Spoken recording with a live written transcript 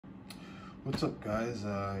What's up, guys?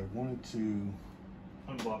 I wanted to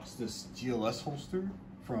unbox this GLS holster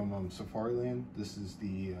from Safariland. This is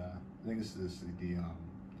the I think this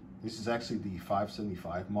is actually the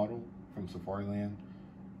 575 model from Safariland.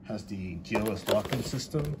 Has the GLS locking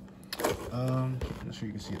system. I'm not sure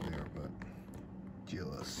you can see it there, but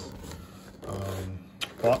GLS.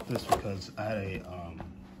 Bought this because I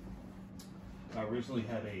originally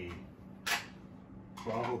had a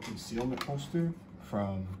Bravo concealment holster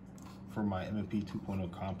for my M&P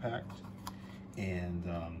 2.0 compact, and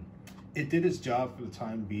it did its job for the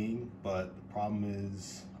time being, but the problem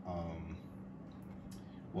is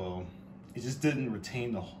well, it just didn't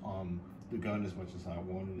retain the gun as much as I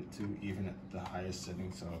wanted it to, even at the highest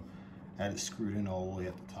setting. So I had it screwed in all the way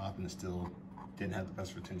at the top, and it still didn't have the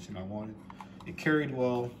best retention I wanted. It carried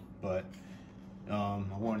well, but I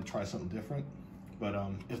wanted to try something different. But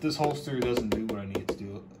if this holster doesn't do what I need it to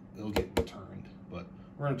do, it'll get returned. But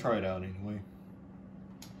we're gonna try it out anyway.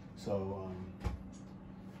 So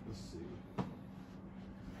let's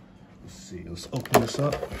see. Let's open this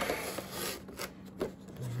up. All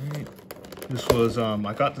right. This was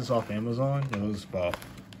I got this off Amazon. It was about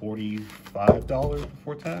 $45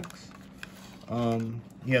 before tax.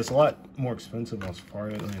 Yeah, it's a lot more expensive on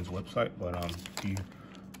Safariland's website, but if you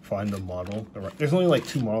find the model, there's only like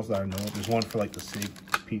 2 models that I know of. There's one for like the SIG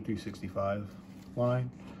P365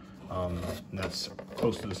 line, and that's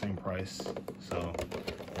close to the same price. So,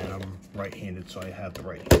 and I'm right-handed, so I have the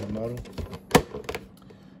right-handed model.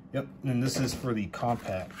 Yep, and this is for the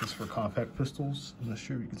compact. This is for compact pistols. I'm not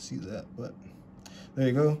sure if you can see that, but there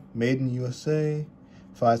you go. Made in USA,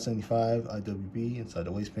 575 IWB inside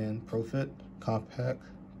the waistband, Profit, compact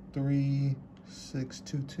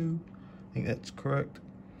 3622. I think that's correct.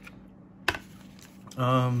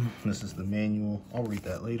 This is the manual. I'll read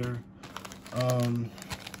that later.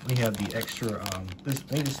 We have the extra, I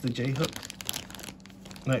think it's the J-hook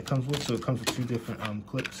that it comes with. So it comes with 2 different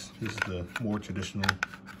clips. This is the more traditional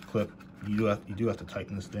clip. You do have to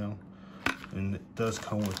tighten this down, and it does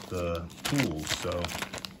come with the tools. So,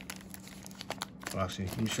 well, actually,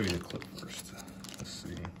 let me show you the clip first. Let's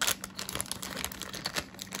see.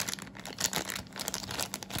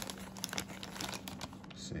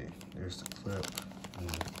 There's the clip and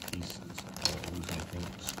the pieces. I don't lose anything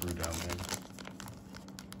with the screw down there.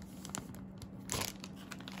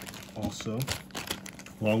 Also,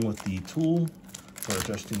 along with the tool for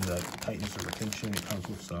adjusting the tightness or retention, it comes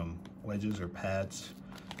with some wedges or pads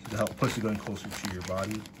to help push the gun closer to your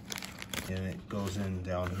body. And it goes in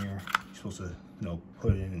down here. You're supposed to,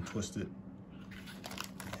 put it in and twist it.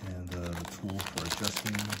 And the tool for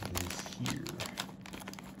adjusting is here.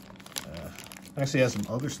 Actually has some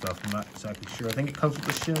other stuff. I'm not exactly sure. I think it comes with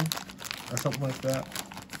a shim or something like that.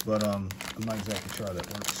 But I'm not exactly sure how that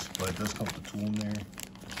works. But it does come with the tool in there.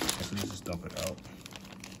 So let's just dump it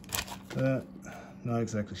out. Not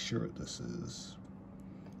exactly sure what this is.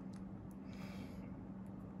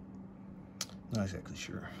 Not exactly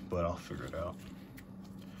sure, but I'll figure it out.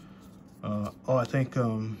 I think, I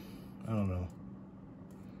don't know.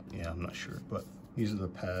 Yeah, I'm not sure. But these are the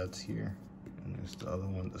pads here. And there's the other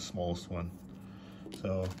one, the smallest one.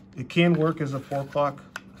 So it can work as a 4-o'clock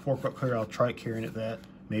carrier. I'll try carrying it that,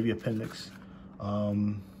 maybe appendix.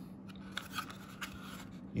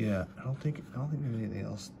 Yeah, I don't think there's anything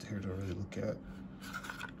else here to really look at.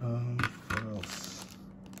 What else?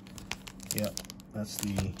 Yeah, that's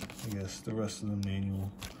I guess the rest of the manual.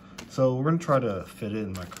 So we're gonna try to fit it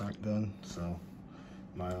in my current gun. So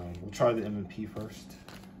we'll try the M&P first.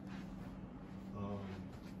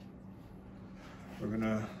 We're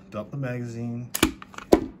gonna dump the magazine,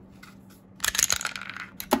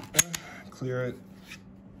 clear it,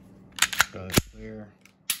 gun is clear,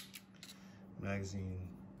 magazine,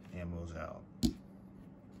 ammo's out.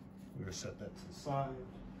 We're gonna set that to the side.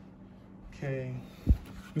 Okay,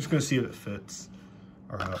 I'm just gonna see if it fits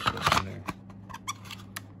or how it fits in there.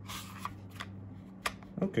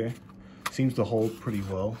 Okay, seems to hold pretty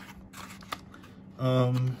well.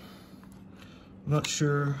 I'm not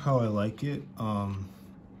sure how I like it.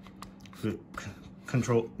 It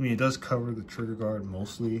does cover the trigger guard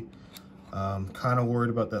mostly. Kind of worried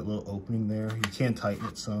about that little opening there. You can tighten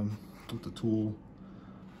it some with the tool.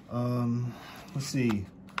 Let's see.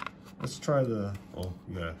 Let's try you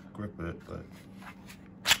gotta grip it, but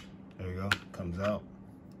there you go. It comes out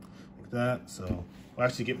like that. So I'll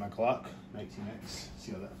actually get my Glock 19X.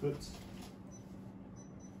 See how that fits.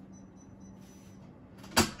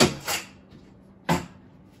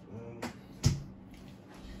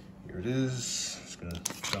 Here it is. Just gonna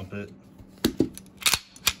dump it,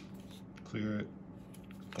 clear it,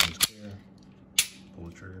 gun's clear, pull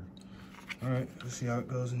the trigger. All right, let's see how it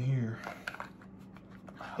goes in here.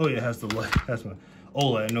 Oh yeah, it has the light. That's my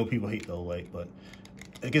OLED. I know people hate the OLED, but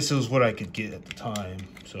I guess it was what I could get at the time.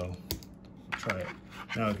 So try it.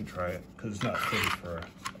 Now I can try it because it's not fitted for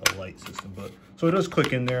a light system. But so it does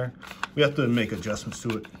click in there. We have to make adjustments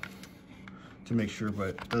to it to make sure, but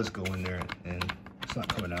it does go in there and it's not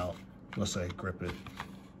coming out unless I grip it.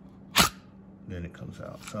 Then it comes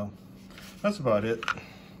out. So that's about it.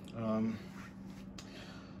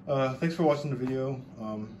 Thanks for watching the video.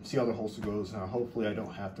 See how the holster goes. Now, hopefully I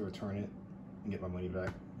don't have to return it and get my money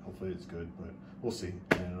back. Hopefully it's good, but we'll see.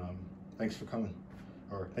 And thanks for coming,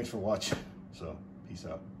 or thanks for watching. So peace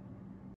out.